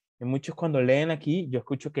idea. Y muchos cuando leen aquí, yo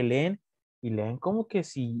escucho que leen y leen como que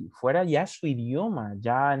si fuera ya su idioma.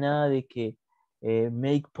 Ya nada de que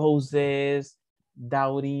make pauses,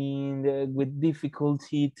 doubting, with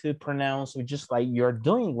difficulty to pronounce, or just like you're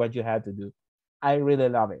doing what you had to do. I really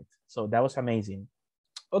love it. So that was amazing.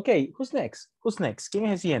 Okay, who's next? Who's next? ¿Quién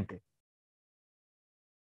es el siguiente?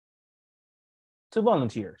 Two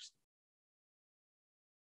volunteers.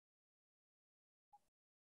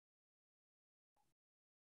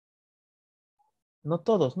 No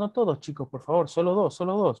todos, no todos, chicos, por favor, solo dos,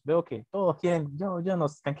 solo dos. Veo que todos quieren, yo no,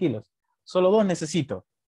 tranquilos. Solo dos necesito.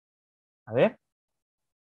 A ver.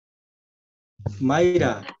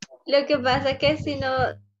 Mayra. Lo que pasa es que si no,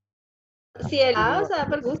 si el o sea,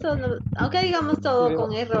 por gusto, no, aunque digamos todo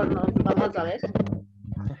con error, no vamos a ver.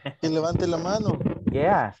 Que levante la mano.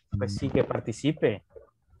 Yeah, pues sí, que participe.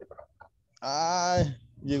 Ay,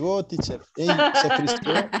 llegó, teacher. Ey, se frisó.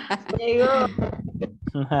 Llegó.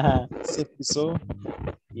 Se frisó.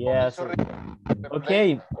 Yes.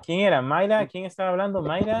 Ok, ¿quién era? Mayra, ¿quién estaba hablando?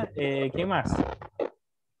 Mayra, ¿quién más?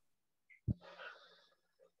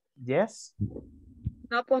 Yes.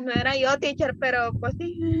 No, pues no era yo, teacher, pero pues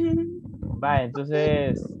sí. Va,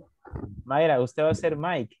 entonces, Mayra, usted va a ser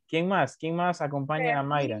Mike. ¿Quién más? ¿Quién más acompaña a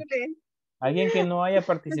Mayra? Terrible. Alguien que no haya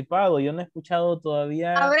participado. Yo no he escuchado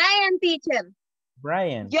todavía. A Brian, teacher.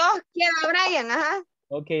 Brian. Yo quiero a Brian, ajá.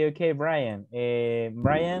 Ok, Brian.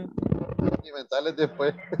 Brian. Inventales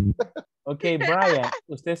después. Ok, Brian,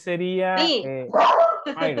 usted sería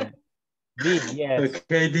Mayra. B, yes. Ok,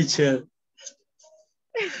 teacher.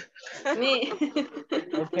 Me.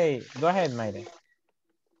 Ok, go ahead, Mayra.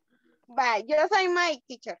 Va, yo soy Mike,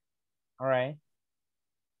 teacher. All right.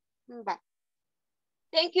 Va.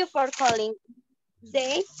 Thank you for calling.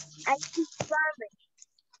 They, I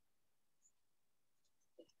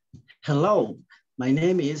Hello, my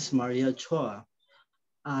name is Maria Chua.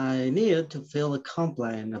 I need to fill a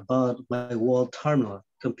complaint about my work terminal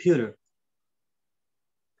computer.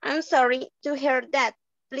 I'm sorry to hear that.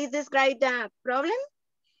 Please describe the problem.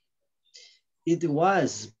 It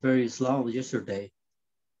was very slow yesterday,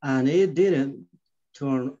 and it didn't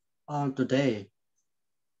turn on today.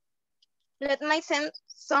 Let me send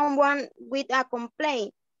someone with a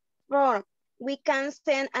complaint form. We can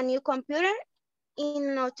send a new computer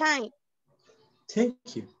in no time. Thank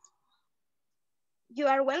you. You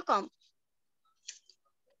are welcome.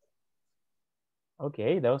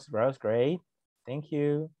 Okay, that was great. Thank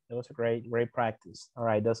you. That was a great practice. All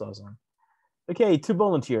right, that's awesome. Okay, two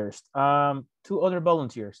volunteers. Two other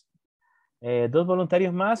volunteers. Dos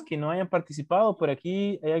voluntarios más que no hayan participado. Por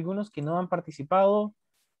aquí hay algunos que no han participado.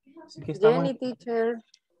 Así que estamos... Jenny, teacher.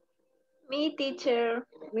 Me, teacher.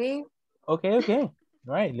 Me. Okay. All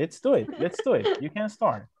right, let's do it. You can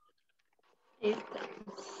start.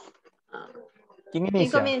 ¿Quién inicia?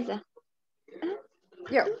 ¿Quién comienza?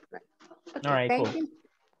 Yo. Okay, all right, cool.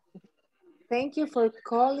 Thank you for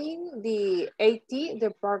calling the IT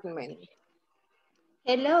department.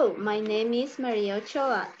 Hello, my name is Maria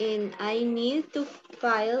Ochoa, and I need to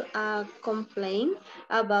file a complaint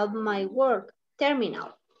about my work terminal.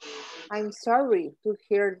 I'm sorry to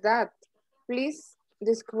hear that. Please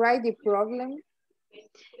describe the problem.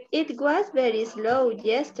 It was very slow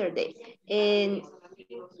yesterday, and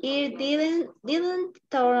it didn't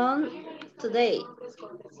turn on today.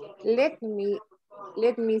 Let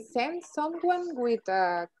me send someone with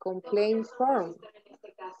a complaint form.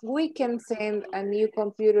 We can send a new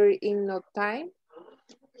computer in no time.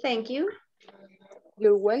 Thank you.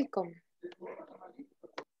 You're welcome.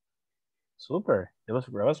 Super. That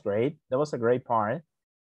was great. That was a great part.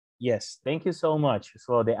 Yes, thank you so much.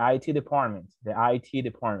 So the IT department, the IT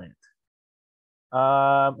department.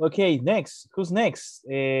 Okay, next. Who's next?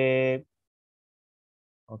 Okay.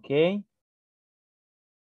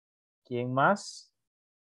 ¿Quién más?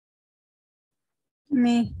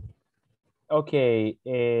 Me. Okay.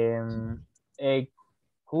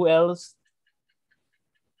 Who else?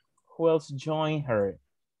 Who else joined her?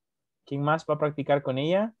 ¿Quién más va a practicar con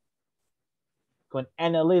ella? Con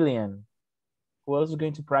Anna Lillian. Who else is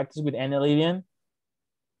going to practice with Anna Lillian?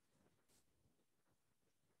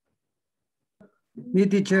 Me,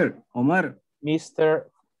 teacher, Omar. Mr.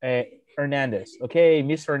 Hernandez. Okay,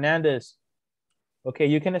 Mr. Hernandez. Okay,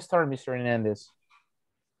 you can start, Mr. Hernandez.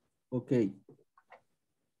 Okay.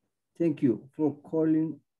 Thank you for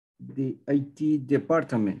calling the IT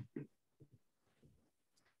department.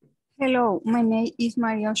 Hello, my name is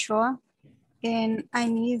Maria Ochoa, and I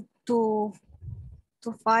need to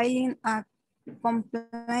file in a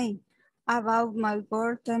complaint about my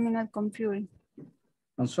work terminal computer.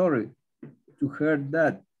 I'm sorry to hear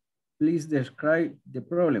that. Please describe the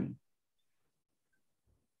problem.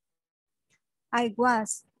 I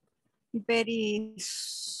was very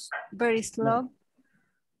slow.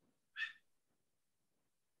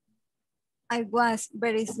 I was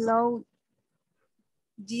very slow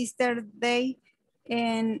yesterday,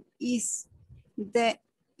 and is day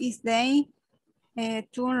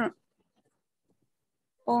turn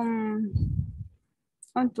on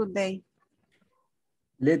today.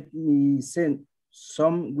 Let me send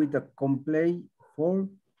some with a complaint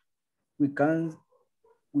form. We can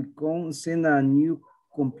send a new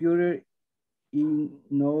computer in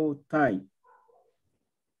no time.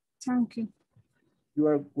 Thank you. You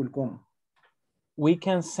are welcome. We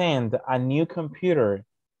can send a new computer.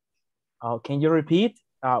 Can you repeat?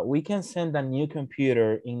 We can send a new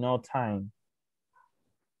computer in no time.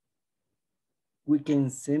 We can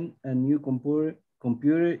send a new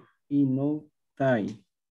computer in no time.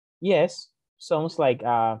 Yes, sounds like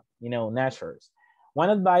natural. One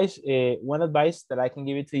advice that I can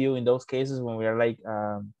give it to you in those cases when we are like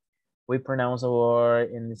we pronounce a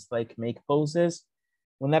word and it's like make poses.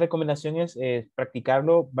 Una recomendación es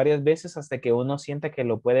practicarlo varias veces hasta que uno sienta que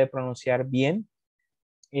lo puede pronunciar bien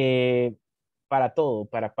para todo,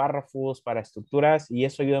 para párrafos, para estructuras, y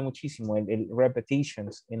eso ayuda muchísimo, el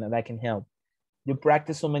repetitions, and that can help. You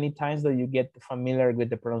practice so many times that you get familiar with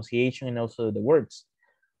the pronunciation and also the words.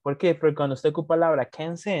 ¿Por qué? Porque cuando usted ocupa la palabra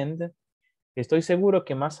can send, estoy seguro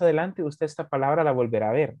que más adelante usted esta palabra la volverá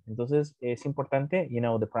a ver. Entonces es importante,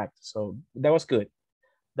 the practice. So that was good.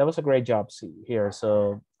 That was a great job here.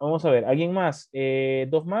 So vamos a ver, ¿alguien más?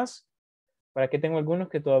 ¿Dos más? Para que tengo algunos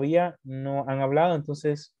que todavía no han hablado,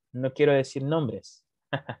 entonces no quiero decir nombres.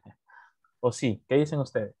 ¿O sí? ¿Qué dicen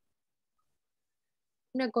ustedes?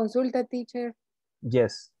 Una consulta, teacher.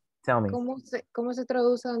 Yes, tell me. ¿Cómo se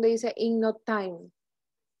traduce donde dice in no time?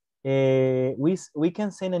 We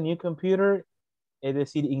can send a new computer, es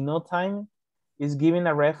decir, in no time is giving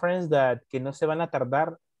a reference that que no se van a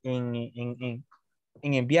tardar en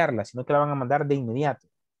enviarla, sino que la van a mandar de inmediato.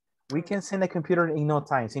 We can send a computer in no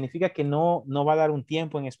time. Significa que no va a dar un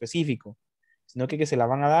tiempo en específico, sino que se la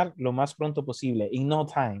van a dar lo más pronto posible. In no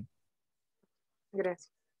time.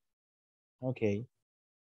 Gracias. Ok.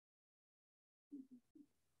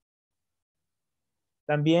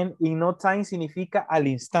 También in no time significa al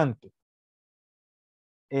instante.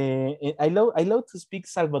 I love to speak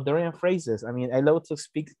Salvadorian phrases. I mean, I love to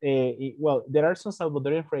speak, well, there are some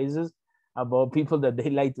Salvadorian phrases about people that they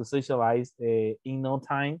like to socialize in no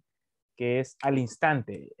time, que es al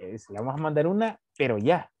instante. Se la vamos a mandar una, pero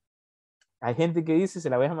ya. Hay gente que dice, se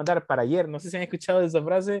la voy a mandar para ayer. No sé si han escuchado esa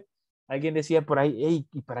frase. Alguien decía por ahí, hey,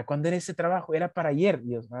 ¿y para cuándo era ese trabajo? Era para ayer.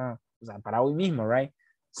 Dios, o sea, para hoy mismo, right?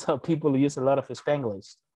 So people use a lot of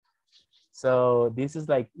Spanglish. So this is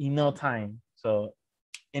like in no time. So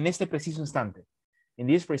en este preciso instante. In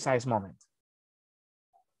this precise moment.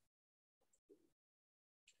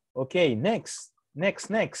 Okay, next.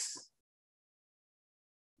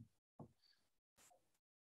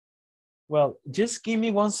 Well, just give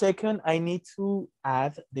me 1 second. I need to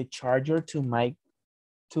add the charger to my